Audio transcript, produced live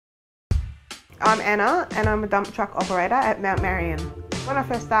I'm Anna and I'm a dump truck operator at Mount Marion. When I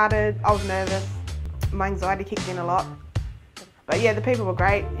first started, I was nervous. My anxiety kicked in a lot. But yeah, the people were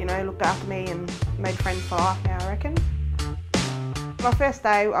great, you know, looked after me and made friends for life now, I reckon. My first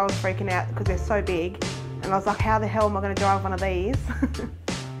day, I was freaking out because they're so big and I was like, how the hell am I going to drive one of these?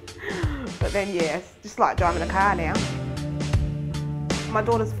 But then yeah, it's just like driving a car now. My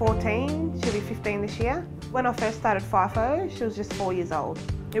daughter's 14, she'll be 15 this year. When I first started FIFO, she was just 4 years old.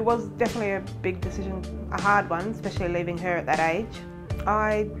 It was definitely a big decision, a hard one, especially leaving her at that age.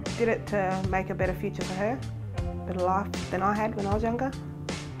 I did it to make a better future for her, a better life than I had when I was younger,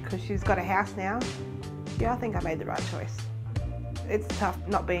 because she's got a house now. Yeah, I think I made the right choice. It's tough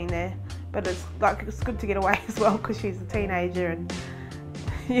not being there, but it's good to get away as well because she's a teenager and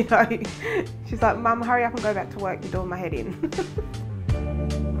you know, she's like, Mum, hurry up and go back to work, you're doing my head in.